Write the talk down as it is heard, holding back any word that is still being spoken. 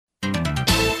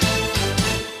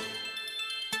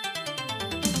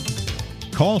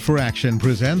Call for Action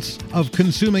presents Of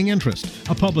Consuming Interest,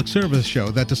 a public service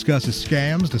show that discusses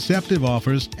scams, deceptive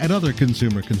offers, and other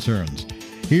consumer concerns.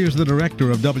 Here's the director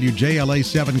of WJLA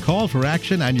 7 Call for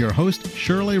Action and your host,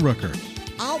 Shirley Rooker.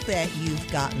 I'll bet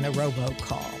you've gotten a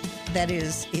robocall. That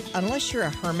is, unless you're a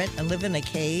hermit and live in a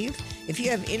cave, if you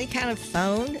have any kind of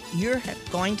phone, you're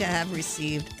going to have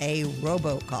received a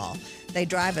robocall. They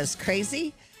drive us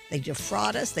crazy. They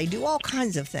defraud us. They do all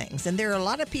kinds of things. And there are a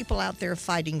lot of people out there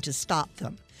fighting to stop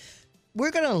them.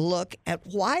 We're going to look at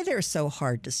why they're so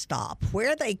hard to stop,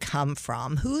 where they come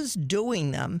from, who's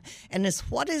doing them, and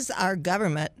what is our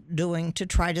government doing to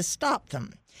try to stop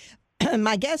them.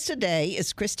 My guest today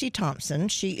is Kristi Thompson.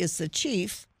 She is the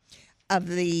chief of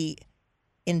the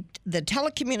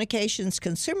Telecommunications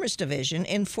Consumers Division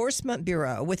Enforcement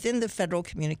Bureau within the Federal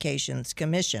Communications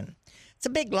Commission. It's a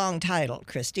big, long title,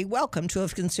 Kristi. Welcome to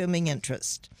Of Consuming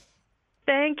Interest.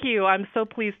 Thank you. I'm so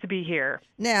pleased to be here.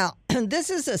 Now,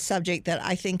 this is a subject that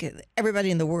I think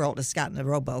everybody in the world has gotten a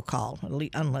robocall,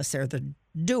 unless they're the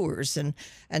doers and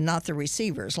not the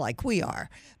receivers like we are.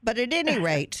 But at any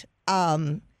rate,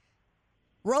 robocalls.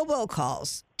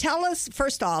 Tell us,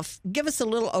 first off, give us a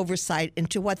little oversight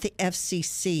into what the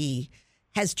FCC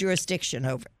has jurisdiction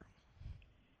over.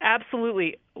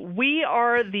 Absolutely. We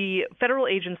are the federal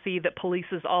agency that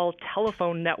polices all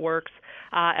telephone networks,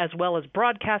 as well as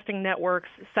broadcasting networks,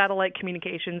 satellite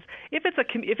communications. If it's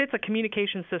a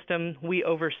communication system, we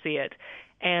oversee it.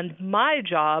 And my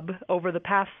job over the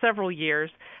past several years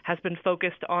has been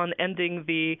focused on ending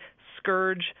the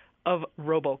scourge of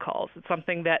robocalls. It's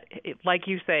something that, like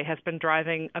you say, has been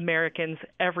driving Americans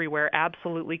everywhere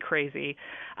absolutely crazy.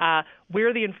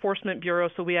 We're the Enforcement Bureau,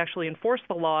 so we actually enforce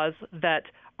the laws that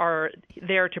are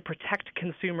there to protect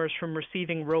consumers from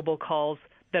receiving robocalls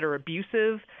that are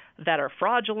abusive, that are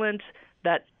fraudulent,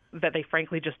 that they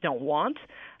frankly just don't want,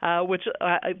 which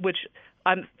I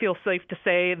feel safe to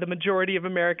say the majority of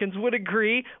Americans would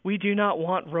agree. We do not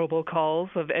want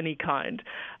robocalls of any kind.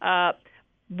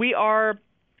 We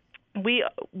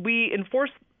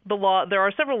enforce the law. There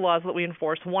are several laws that we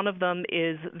enforce. One of them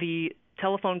is the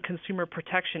Telephone Consumer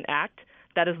Protection Act.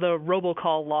 That is the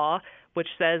robocall law, which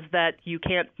says that you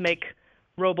can't make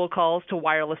robocalls to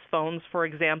wireless phones, for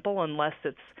example, unless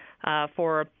it's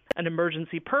for an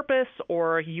emergency purpose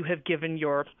or you have given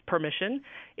your permission.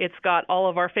 It's got all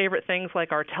of our favorite things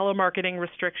like our telemarketing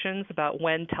restrictions about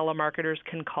when telemarketers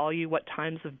can call you, what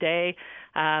times of day,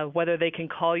 whether they can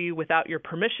call you without your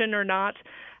permission or not.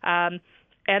 And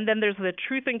then there's the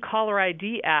Truth in Caller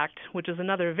ID Act, which is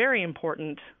another very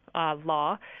important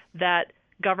law that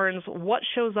governs what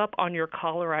shows up on your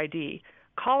caller ID.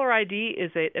 Caller ID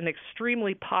is an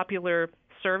extremely popular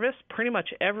service. Pretty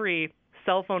much every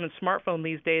cell phone and smartphone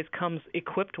these days comes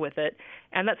equipped with it,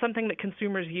 and that's something that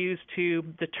consumers use to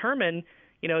determine,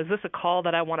 is this a call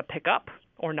that I want to pick up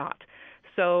or not?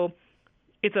 So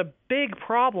it's a big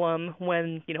problem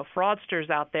when, fraudsters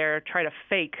out there try to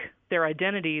fake their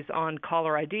identities on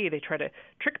caller ID. They try to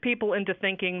trick people into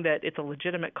thinking that it's a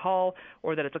legitimate call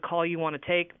or that it's a call you want to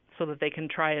take so that they can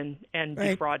try and right.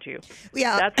 defraud you.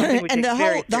 Yeah, that's something we and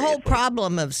take the whole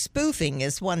problem of spoofing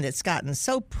is one that's gotten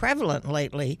so prevalent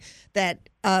lately that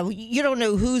you don't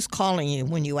know who's calling you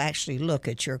when you actually look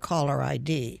at your caller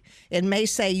ID. It may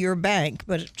say your bank,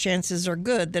 but chances are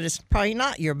good that it's probably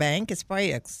not your bank. It's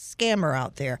probably a scammer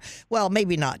out there. Well,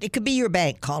 maybe not. It could be your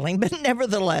bank calling, but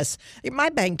nevertheless, my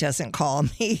bank doesn't call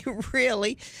me,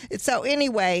 really. So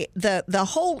anyway, the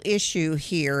whole issue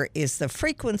here is the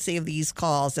frequency of these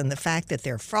calls and the fact that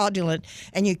they're fraudulent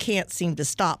and you can't seem to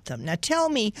stop them. Now tell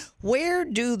me, where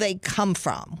do they come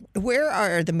from? Where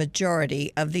are the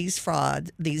majority of these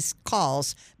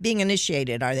calls being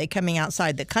initiated? Are they coming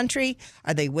outside the country?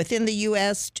 Are they within the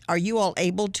U.S.? Are you all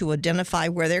able to identify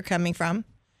where they're coming from?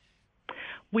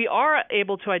 We are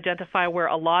able to identify where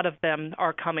a lot of them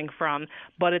are coming from,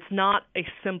 but it's not a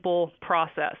simple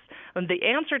process. And the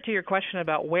answer to your question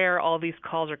about where all these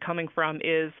calls are coming from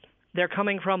is they're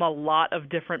coming from a lot of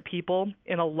different people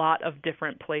in a lot of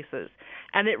different places.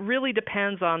 And it really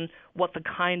depends on what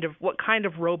kind of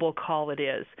robocall it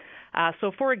is.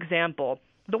 So, for example,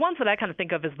 the ones that I kind of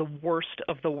think of as the worst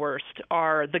of the worst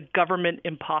are the government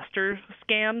imposter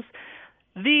scams.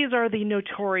 These are the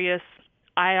notorious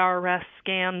IRS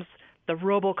scams. The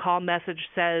robocall message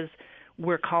says,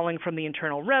 we're calling from the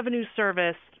Internal Revenue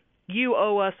Service. You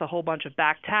owe us a whole bunch of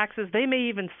back taxes. They may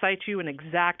even cite you an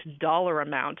exact dollar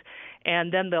amount.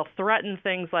 And then they'll threaten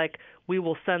things like, we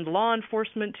will send law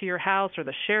enforcement to your house, or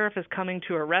the sheriff is coming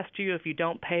to arrest you if you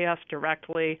don't pay us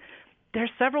directly.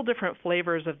 There's several different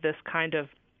flavors of this kind of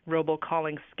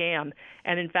robocalling scam.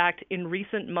 And in fact, in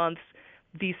recent months,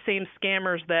 these same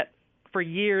scammers that for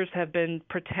years have been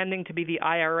pretending to be the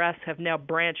IRS have now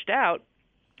branched out.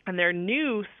 And their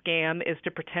new scam is to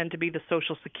pretend to be the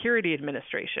Social Security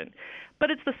Administration.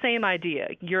 But it's the same idea.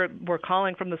 We're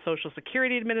calling from the Social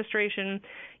Security Administration.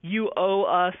 You owe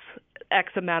us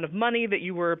X amount of money that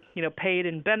you were, paid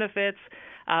in benefits.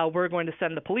 We're going to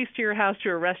send the police to your house to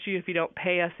arrest you if you don't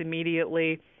pay us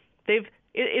immediately.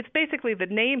 It's basically the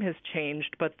name has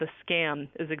changed, but the scam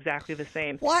is exactly the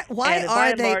same. Why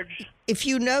are they, if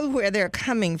you know where they're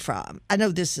coming from, I know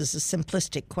this is a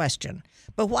simplistic question,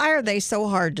 but why are they so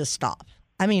hard to stop?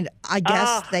 I mean, I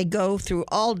guess they go through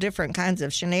all different kinds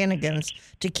of shenanigans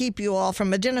to keep you all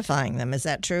from identifying them. Is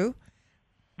that true?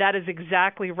 That is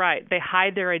exactly right. They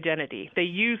hide their identity. They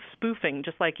use spoofing,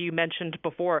 just like you mentioned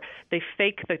before. They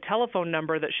fake the telephone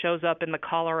number that shows up in the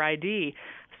caller ID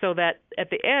so that at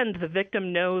the end, the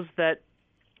victim knows that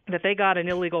they got an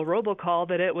illegal robocall,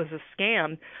 that it was a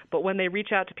scam. But when they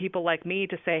reach out to people like me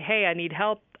to say, hey, I need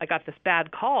help, I got this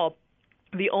bad call,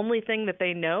 the only thing that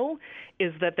they know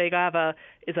is that they got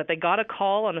a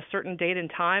call on a certain date and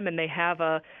time, and they have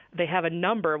a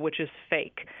number which is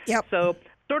fake. Yep. So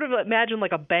sort of imagine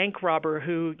like a bank robber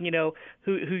who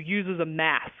uses a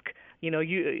mask.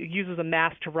 Uses a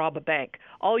mask to rob a bank.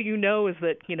 All you know is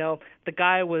that the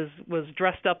guy was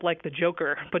dressed up like the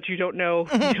Joker, but you don't know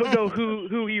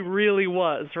who he really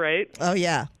was, right? Oh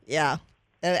yeah.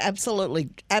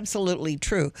 Absolutely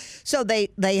true. So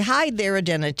they hide their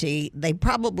identity. They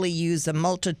probably use a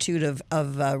multitude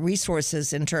of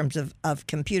resources in terms of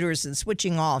computers and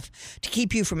switching off to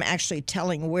keep you from actually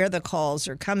telling where the calls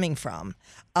are coming from.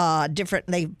 Do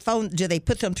they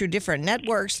put them through different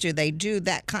networks? Do they do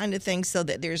that kind of thing so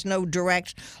that there's no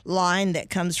direct line that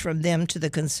comes from them to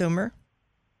the consumer?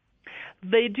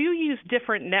 They do use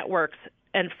different networks,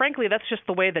 and frankly, that's just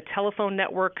the way the telephone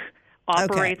network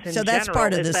operates in so that's general,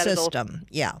 part of the system.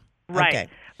 Yeah. Right. Okay.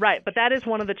 Right, but that is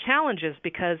one of the challenges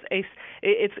because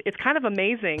it's kind of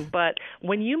amazing. But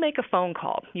when you make a phone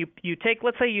call, you take,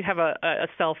 let's say you have a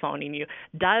cell phone and you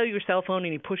dial your cell phone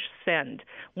and you push send.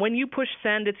 When you push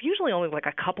send, it's usually only like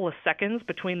a couple of seconds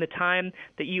between the time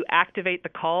that you activate the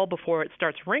call before it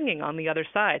starts ringing on the other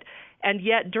side. And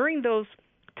yet during those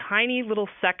tiny little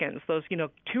seconds, those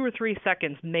 2 or 3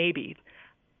 seconds maybe,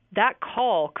 that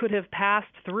call could have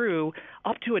passed through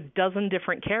up to a dozen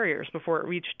different carriers before it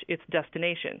reached its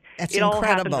destination. That's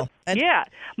incredible.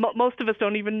 Most of us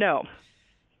don't even know.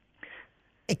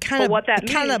 It kind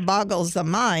of boggles the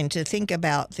mind to think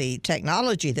about the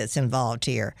technology that's involved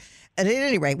here. And at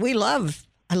any rate,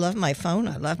 I love my phone.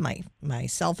 I love my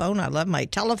cell phone. I love my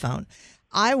telephone.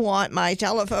 I want my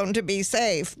telephone to be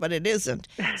safe, but it isn't.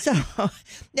 So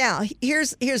now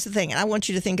here's the thing, and I want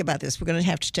you to think about this. We're going to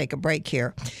have to take a break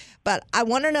here. But I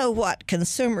want to know what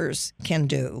consumers can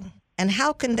do and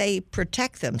how can they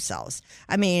protect themselves.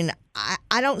 I mean,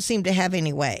 I don't seem to have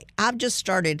any way. I've just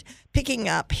started picking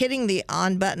up, hitting the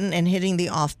on button and hitting the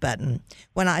off button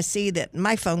when I see that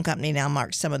my phone company now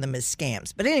marks some of them as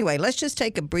scams. But anyway, let's just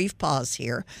take a brief pause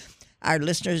here. Our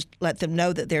listeners, let them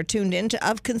know that they're tuned into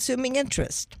Of Consuming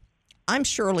Interest. I'm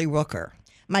Shirley Rooker.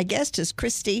 My guest is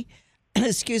Kristi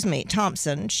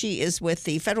Thompson. She is with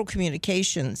the Federal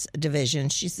Communications Division.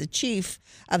 She's the chief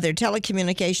of their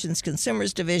Telecommunications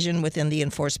Consumers Division within the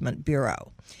Enforcement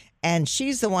Bureau. And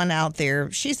she's the one out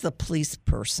there. She's the police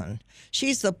person.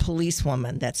 She's the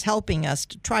policewoman that's helping us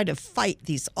to try to fight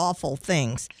these awful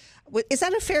things. Is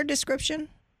that a fair description?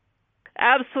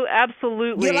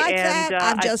 Absolutely. You like that?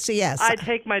 I'm just a yes. I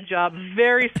take my job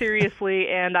very seriously,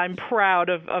 and I'm proud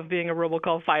of being a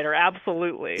robocall fighter.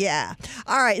 Absolutely. Yeah.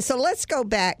 All right. So let's go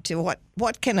back to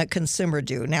what can a consumer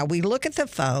do? Now, we look at the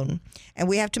phone, and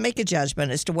we have to make a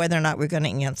judgment as to whether or not we're going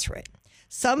to answer it.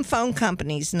 Some phone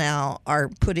companies now are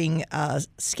putting a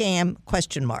scam ?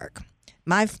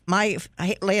 My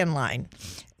landline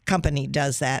company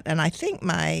does that, and I think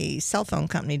my cell phone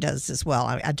company does as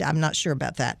well. I'm not sure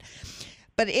about that.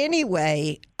 But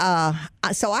anyway,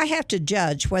 so I have to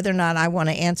judge whether or not I want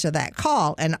to answer that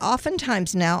call. And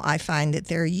oftentimes now I find that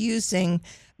they're using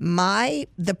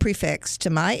the prefix to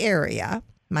my area,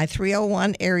 my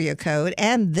 301 area code,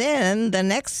 and then the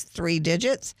next 3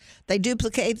 digits, they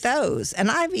duplicate those. And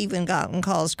I've even gotten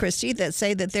calls, Kristi, that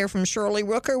say that they're from Shirley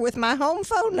Rooker with my home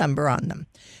phone number on them.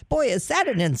 Boy, is that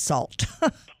an insult.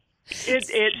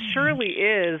 It surely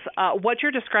is. What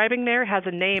you're describing there has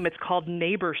a name. It's called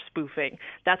neighbor spoofing.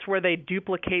 That's where they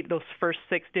duplicate those first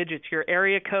 6 digits, your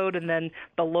area code and then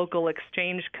the local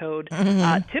exchange code.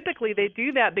 Mm-hmm. Typically, they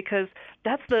do that because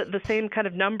that's the same kind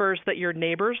of numbers that your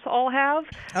neighbors all have.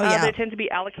 Oh, yeah. They tend to be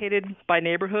allocated by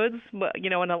neighborhoods, on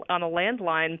a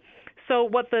landline. So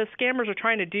what the scammers are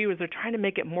trying to do is they're trying to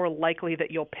make it more likely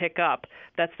that you'll pick up.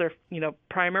 That's their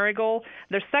primary goal.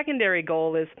 Their secondary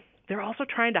goal is they're also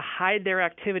trying to hide their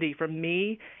activity from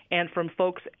me and from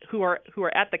folks who are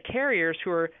at the carriers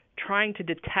who are trying to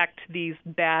detect these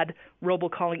bad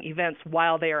robocalling events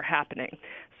while they are happening.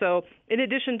 So in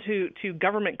addition to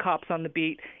government cops on the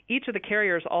beat, each of the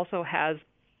carriers also has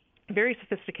very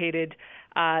sophisticated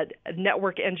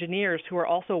network engineers who are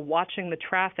also watching the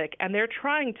traffic, and they're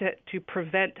trying to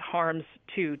prevent harms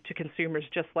to consumers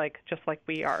just like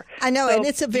we are. I know, so, and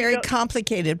it's a very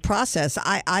complicated process.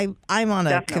 I'm on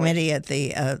a committee at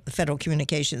the Federal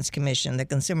Communications Commission, the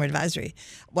Consumer Advisory.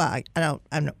 Well,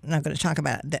 I'm not going to talk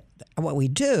about what we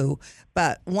do,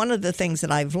 but one of the things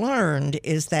that I've learned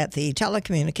is that the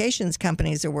telecommunications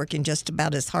companies are working just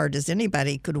about as hard as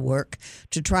anybody could work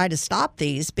to try to stop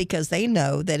these, because they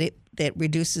know that it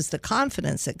reduces the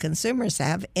confidence that consumers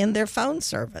have in their phone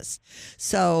service.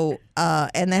 So,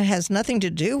 and that has nothing to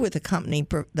do with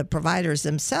the providers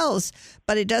themselves,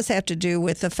 but it does have to do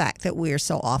with the fact that we are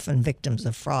so often victims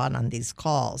of fraud on these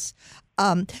calls.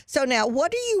 So now,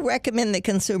 what do you recommend that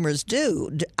consumers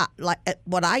do?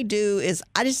 What I do is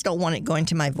I just don't want it going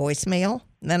to my voicemail.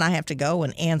 Then I have to go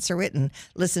and answer it and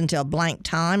listen to a blank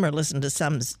time or listen to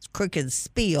some crooked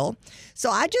spiel.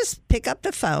 So I just pick up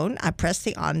the phone, I press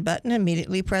the on button,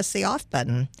 immediately press the off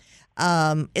button.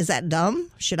 Is that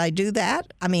dumb? Should I do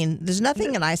that? I mean, there's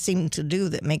nothing that I seem to do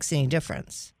that makes any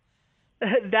difference.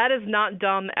 That is not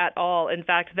dumb at all. In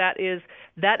fact, that is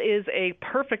a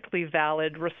perfectly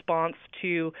valid response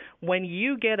to when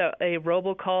you get a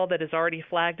robocall that is already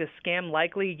flagged as scam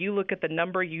likely. You look at the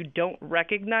number, you don't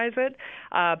recognize it.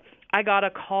 I got a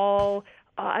call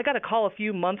a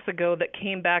few months ago that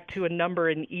came back to a number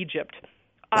in Egypt.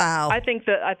 Wow. I think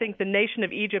the nation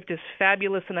of Egypt is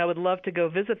fabulous, and I would love to go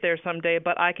visit there someday,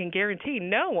 but I can guarantee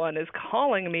no one is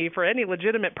calling me for any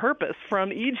legitimate purpose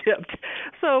from Egypt.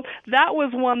 So that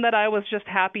was one that I was just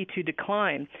happy to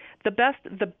decline. The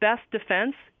best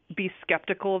defense, be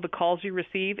skeptical of the calls you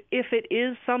receive. If it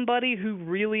is somebody who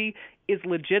really is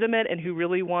legitimate and who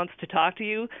really wants to talk to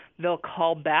you, they'll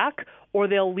call back or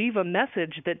they'll leave a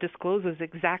message that discloses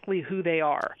exactly who they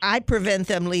are. I prevent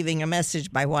them leaving a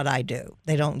message by what I do.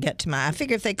 They don't get to I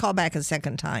figure if they call back a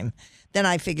second time, then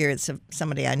I figure it's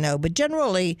somebody I know. But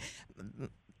generally,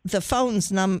 the phone's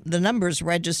the numbers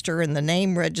register and the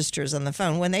name registers on the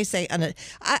phone. When they say, I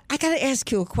got to ask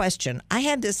you a question. I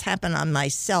had this happen on my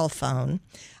cell phone.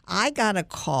 I got a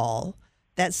call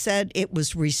that said it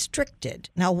was restricted.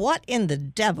 Now, what in the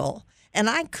devil? And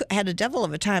I had a devil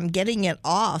of a time getting it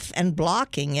off and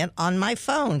blocking it on my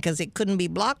phone because it couldn't be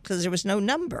blocked because there was no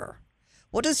number.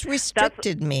 What does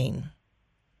restricted mean?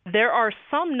 There are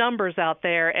some numbers out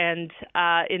there, and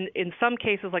in some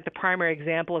cases, like the primary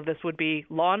example of this would be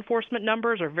law enforcement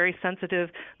numbers or very sensitive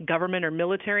government or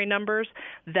military numbers,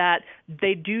 that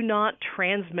they do not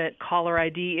transmit caller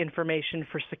ID information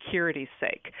for security's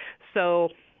sake. So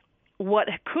what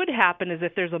could happen is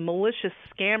if there's a malicious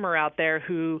scammer out there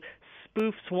who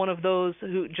spoofs one of those,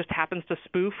 who just happens to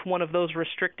spoof one of those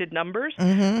restricted numbers,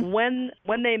 when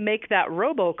they make that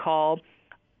robocall,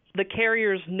 the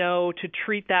carriers know to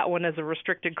treat that one as a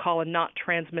restricted call and not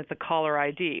transmit the caller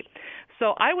ID.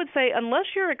 So I would say, unless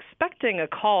you're expecting a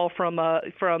call from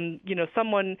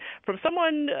someone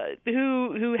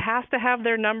who has to have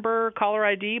their number caller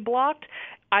ID blocked,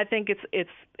 I think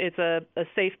it's a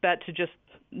safe bet to just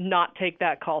not take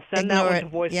that call. Send that one to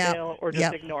voicemail or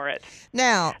just ignore it.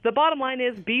 Now, the bottom line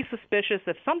is be suspicious.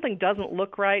 If something doesn't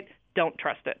look right, don't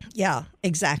trust it. Yeah,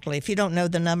 exactly. If you don't know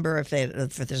the number, if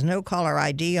there's no caller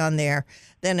ID on there,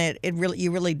 then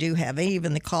you really do have,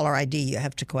 even the caller ID you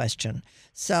have to question.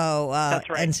 So, that's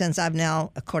right. And since I've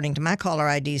now, according to my caller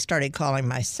ID, started calling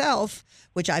myself,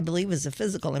 which I believe is a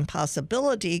physical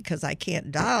impossibility because I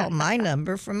can't dial my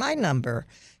number from my number.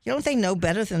 You don't think know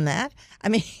better than that? I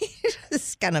mean,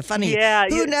 it's kind of funny. Yeah,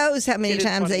 Who knows how many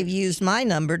times funny. they've used my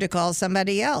number to call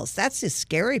somebody else? That's the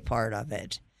scary part of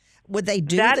it. Would they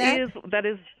do that?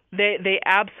 They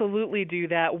absolutely do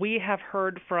that. We have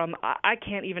heard from, I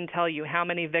can't even tell you how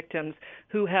many victims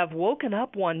who have woken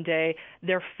up one day,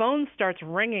 their phone starts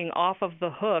ringing off of the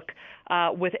hook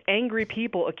with angry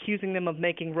people accusing them of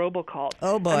making robocalls.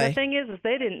 Oh, boy. And the thing is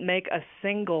they didn't make a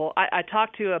single, I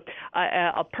talked to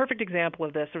a perfect example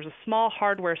of this. There was a small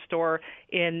hardware store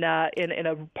in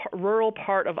a rural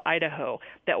part of Idaho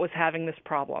that was having this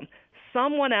problem.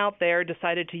 Someone out there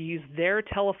decided to use their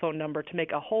telephone number to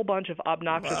make a whole bunch of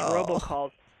obnoxious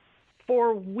robocalls.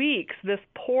 For weeks, this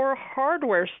poor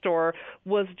hardware store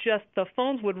was just, the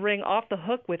phones would ring off the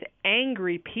hook with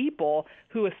angry people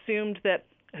who assumed that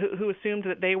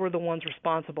they were the ones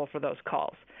responsible for those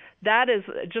calls. that is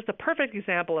just a perfect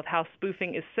example of how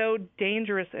spoofing is so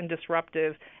dangerous and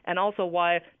disruptive, and also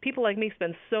why people like me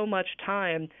spend so much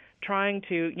time trying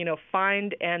to,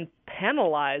 find and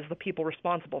penalize the people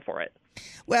responsible for it.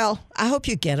 Well, I hope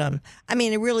you get them. I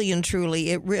mean, really and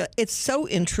truly, it's so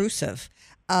intrusive.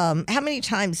 How many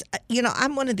times,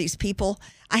 I'm one of these people,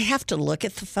 I have to look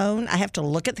at the phone. I have to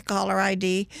look at the caller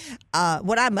ID.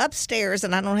 When I'm upstairs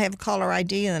and I don't have caller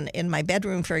ID in my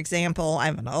bedroom, for example, I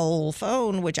have an old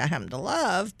phone, which I happen to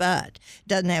love, but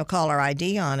doesn't have caller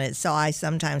ID on it. So I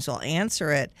sometimes will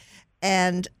answer it.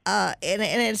 And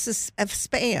it's a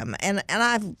spam. And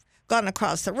I've gone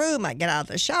across the room, I get out of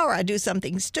the shower, I do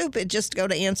something stupid just to go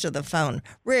to answer the phone.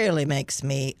 Really makes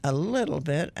me a little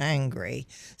bit angry.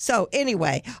 So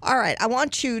anyway, all right, I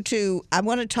want to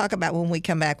talk about, when we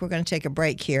come back, we're going to take a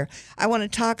break here. I want to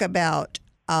talk about,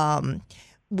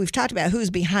 we've talked about who's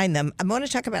behind them. I want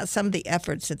to talk about some of the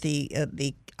efforts that the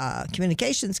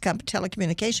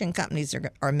telecommunication companies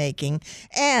are making,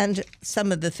 and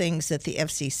some of the things that the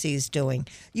FCC is doing.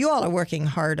 You all are working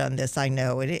hard on this, I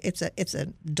know. It's a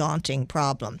daunting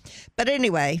problem. But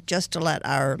anyway, just to let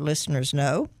our listeners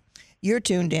know, you're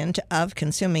tuned in to Of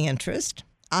Consuming Interest.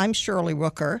 I'm Shirley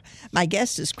Rooker. My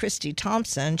guest is Kristi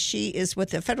Thompson. She is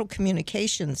with the Federal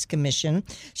Communications Commission.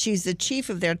 She's the chief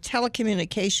of their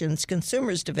Telecommunications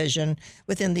Consumers Division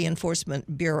within the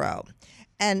Enforcement Bureau.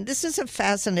 And this is a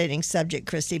fascinating subject,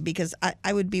 Kristi, because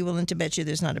I would be willing to bet you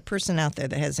there's not a person out there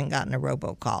that hasn't gotten a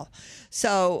robocall.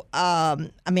 So, I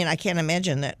can't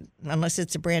imagine that unless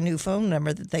it's a brand new phone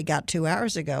number that they got 2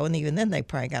 hours ago, and even then they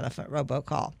probably got a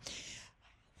robocall.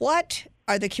 What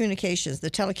are the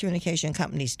telecommunication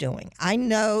companies doing? I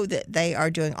know that they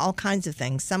are doing all kinds of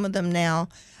things. Some of them now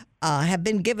have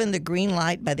been given the green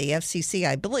light by the FCC,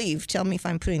 I believe. Tell me if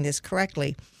I'm putting this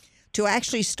correctly. To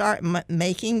actually start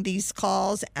making these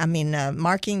calls,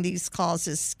 marking these calls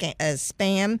as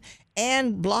spam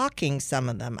and blocking some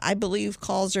of them. I believe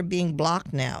calls are being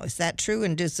blocked now. Is that true?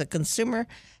 And does the consumer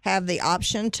have the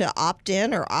option to opt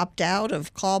in or opt out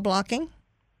of call blocking?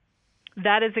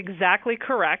 That is exactly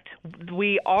correct.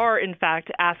 We are, in fact,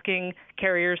 asking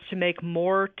carriers to make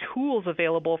more tools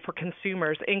available for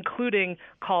consumers, including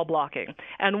call blocking.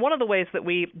 And one of the ways that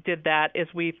we did that is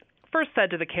we first said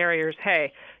to the carriers,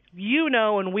 hey,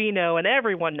 and we know and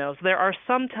everyone knows there are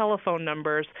some telephone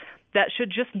numbers that should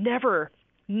just never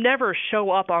show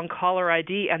up on caller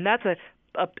ID, and that's a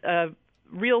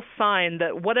real sign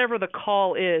that whatever the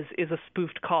call is a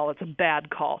spoofed call. It's a bad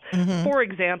call. Mm-hmm. For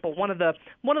example, one of the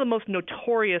most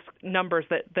notorious numbers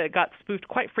that got spoofed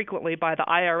quite frequently by the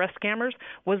IRS scammers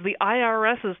was the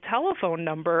IRS's telephone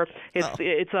number.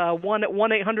 It's a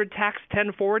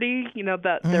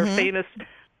 1-800-TAX-1040, their famous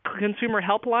consumer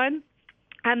helpline.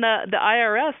 And the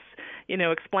IRS,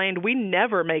 explained, we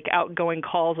never make outgoing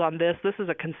calls on this. This is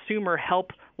a consumer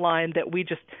helpline that we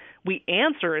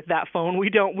answer that phone. We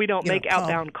don't make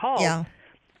outbound calls. Yeah.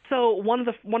 So one of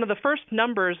the first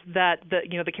numbers that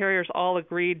the carriers all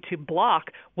agreed to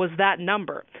block was that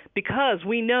number, because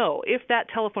we know if that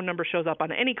telephone number shows up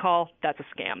on any call, that's a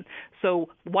scam. So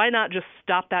why not just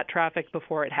stop that traffic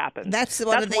before it happens? That's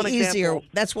one of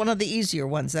the easier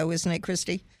ones, though, isn't it,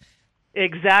 Kristi?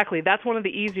 Exactly. That's one of the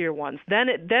easier ones. Then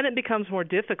it becomes more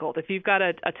difficult. If you've got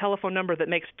a telephone number that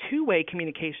makes two-way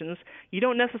communications, you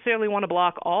don't necessarily want to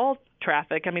block all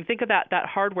traffic. Think of that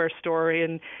hardware store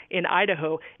in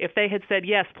Idaho. If they had said,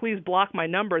 yes, please block my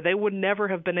number, they would never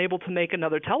have been able to make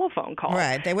another telephone call.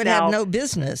 Right. They would have no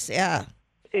business. Yeah.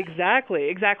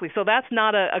 Exactly. So that's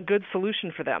not a good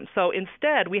solution for them. So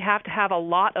instead, we have to have a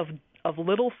lot of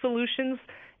little solutions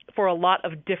for a lot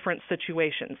of different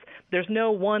situations. There's no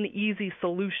one easy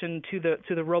solution to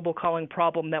the robocalling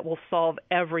problem that will solve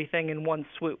everything in one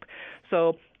swoop.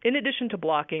 So in addition to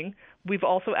blocking, we've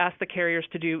also asked the carriers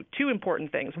to do two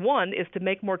important things. One is to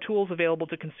make more tools available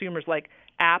to consumers, like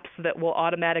apps that will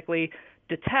automatically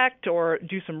detect or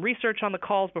do some research on the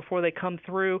calls before they come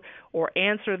through, or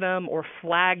answer them or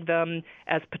flag them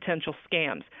as potential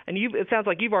scams. And it sounds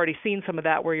like you've already seen some of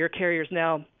that, where your carrier's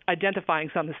now identifying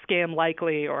some as scam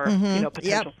likely or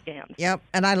potential scams. Yep,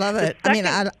 and I love it.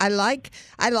 I like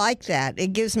that.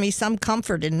 It gives me some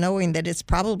comfort in knowing that it's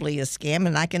probably a scam,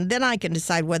 and I can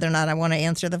decide whether or not I want to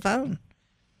answer the phone.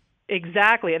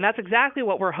 Exactly, and that's exactly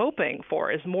what we're hoping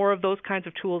for, is more of those kinds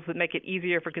of tools that make it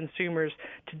easier for consumers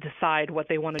to decide what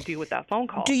they want to do with that phone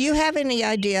call. Do you have any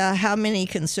idea how many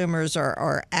consumers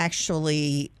are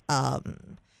actually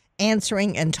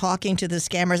answering and talking to the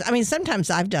scammers? Sometimes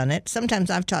I've done it. Sometimes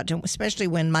I've talked to them, especially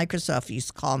when Microsoft used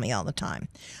to call me all the time.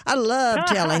 I love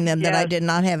telling them that I did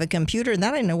not have a computer, and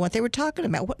that I didn't know what they were talking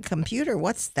about. What computer?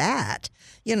 What's that?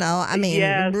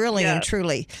 Really and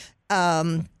truly.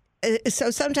 So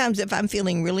sometimes if I'm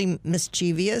feeling really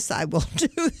mischievous, I will do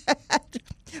that.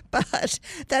 But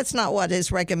that's not what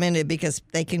is recommended because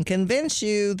they can convince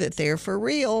you that they're for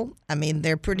real. I mean,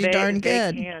 they're pretty darn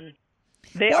good. They can.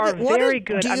 They are very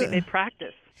good. I mean, they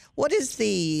practice. What is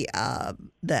the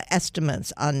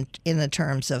estimates in the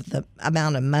terms of the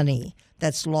amount of money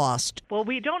that's lost? Well,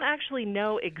 we don't actually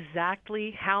know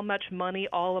exactly how much money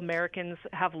all Americans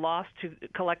have lost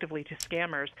collectively to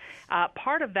scammers.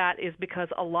 Part of that is because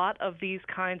a lot of these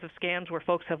kinds of scams where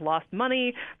folks have lost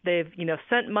money, they've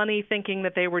sent money thinking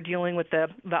that they were dealing with the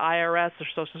IRS or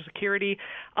Social Security.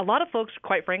 A lot of folks,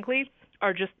 quite frankly,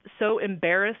 are just so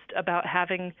embarrassed about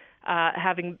having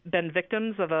been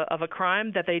victims of a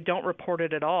crime that they don't report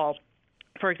it at all.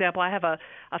 For example, I have a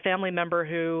family member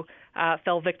who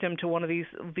fell victim to one of these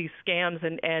scams,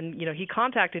 and he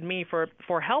contacted me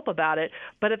for help about it.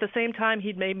 But at the same time,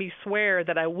 he'd made me swear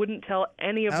that I wouldn't tell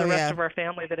any of the rest of our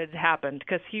family that it had happened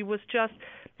because he was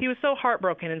so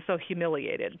heartbroken and so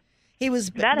humiliated. He was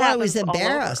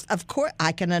embarrassed. Of course,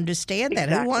 I can understand that.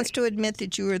 Exactly. Who wants to admit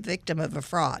that you were a victim of a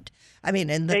fraud? I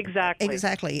mean,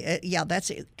 exactly. Yeah,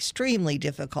 that's extremely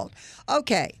difficult.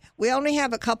 Okay, we only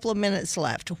have a couple of minutes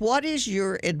left. What is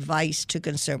your advice to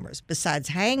consumers besides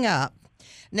hang up?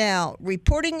 Now,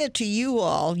 reporting it to you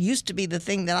all used to be the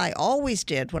thing that I always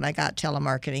did when I got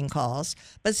telemarketing calls.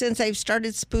 But since they've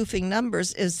started spoofing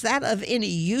numbers, is that of any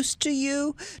use to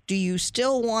you? Do you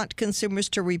still want consumers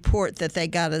to report that they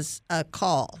got a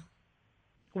call?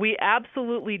 We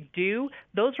absolutely do.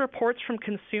 Those reports from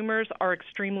consumers are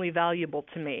extremely valuable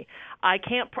to me. I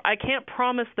can't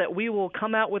promise that we will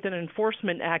come out with an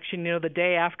enforcement action, the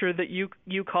day after that you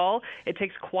call. It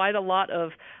takes quite a lot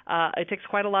of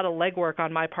legwork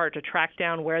on my part to track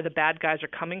down where the bad guys are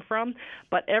coming from.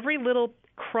 But every little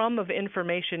crumb of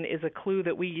information is a clue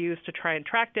that we use to try and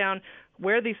track down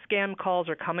where these scam calls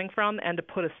are coming from and to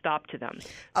put a stop to them.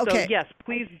 Okay. So yes,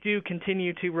 please do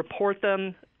continue to report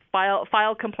them.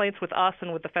 File complaints with us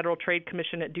and with the Federal Trade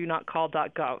Commission at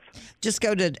donotcall.gov. Just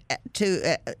go to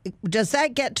does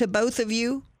that get to both of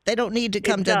you? They don't need to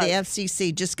come to the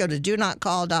FCC. Just go to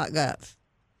donotcall.gov.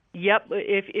 Yep.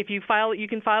 If you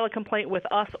can file a complaint with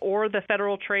us or the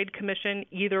Federal Trade Commission,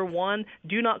 either one.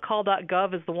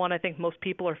 DoNotCall.gov is the one I think most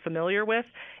people are familiar with.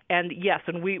 And yes,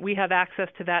 and we have access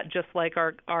to that just like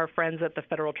our friends at the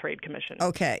Federal Trade Commission.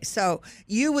 Okay. So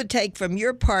you would take from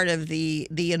your part of the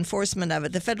enforcement of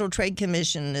it, the Federal Trade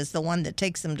Commission is the one that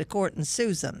takes them to court and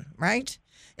sues them, right?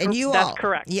 And that's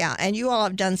correct. Yeah, and you all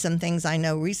have done some things I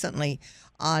know recently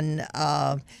on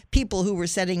people who were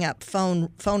setting up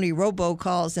phony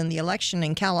robocalls in the election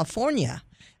in California.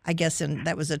 I guess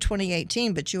that was a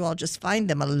 2018, but you all just fined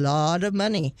them a lot of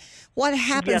money. What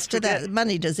happens to that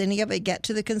money? Does any of it get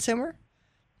to the consumer?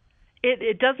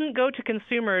 It doesn't go to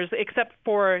consumers except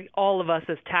for all of us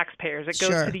as taxpayers. It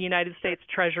goes to the United States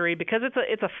Treasury because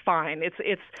it's a fine. It's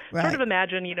right. Sort of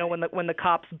imagine when the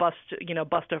cops bust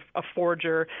a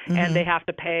forger and they have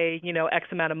to pay X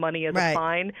amount of money as a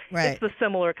fine. Right. It's the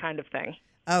similar kind of thing.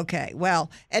 Okay. Well,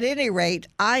 at any rate,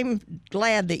 I'm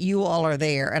glad that you all are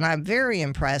there, and I'm very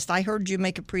impressed. I heard you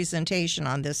make a presentation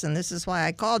on this, and this is why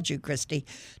I called you, Kristi,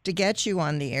 to get you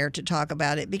on the air to talk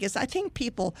about it, because I think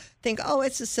people think, oh,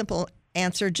 it's a simple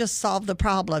answer, just solve the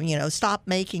problem, stop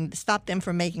them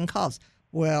from making calls.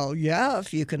 Well, yeah,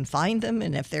 if you can find them,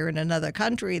 and if they're in another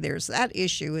country, there's that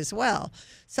issue as well.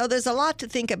 So there's a lot to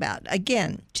think about.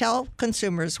 Again, tell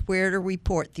consumers where to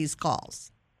report these calls.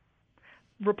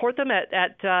 Report them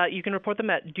you can report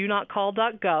them at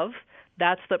donotcall.gov.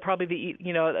 That's probably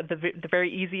the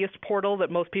very easiest portal that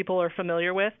most people are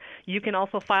familiar with. You can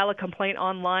also file a complaint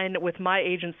online with my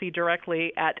agency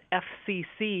directly at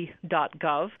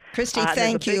fcc.gov. Kristi,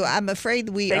 thank you. I'm afraid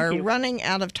we are running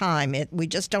out of time. We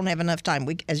just don't have enough time.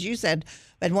 As you said,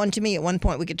 at one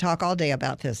point we could talk all day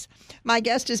about this. My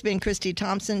guest has been Kristi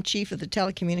Thompson, Chief of the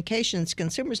Telecommunications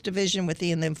Consumers Division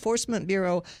within the Enforcement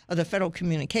Bureau of the Federal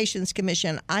Communications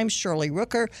Commission. I'm Shirley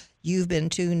Rooker. You've been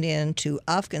tuned in to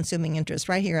Of Consuming Interest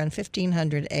right here on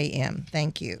 1500 AM.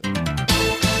 Thank you.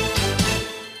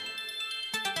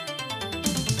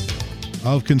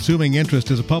 Of Consuming Interest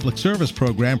is a public service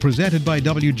program presented by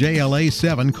WJLA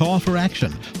 7 Call for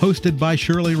Action, hosted by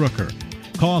Shirley Rooker.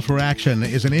 Call for Action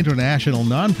is an international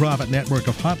nonprofit network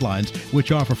of hotlines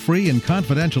which offer free and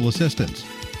confidential assistance.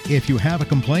 If you have a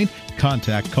complaint,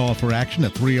 contact Call for Action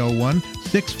at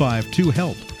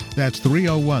 301-652-HELP. That's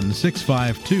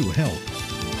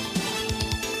 301-652-HELP.